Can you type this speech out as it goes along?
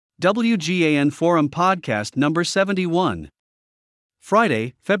WGAN Forum Podcast number 71.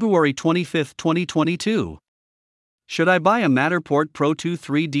 Friday, February 25, 2022. Should I buy a Matterport Pro2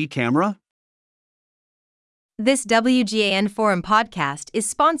 3D camera? This WGAN Forum podcast is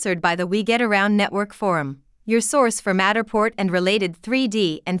sponsored by the We Get Around Network Forum, your source for Matterport and related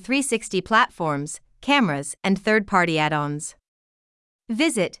 3D and 360 platforms, cameras, and third-party add-ons.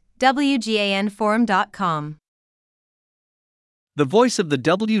 Visit WGANforum.com. The voice of the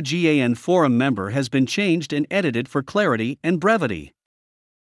WGAN Forum member has been changed and edited for clarity and brevity.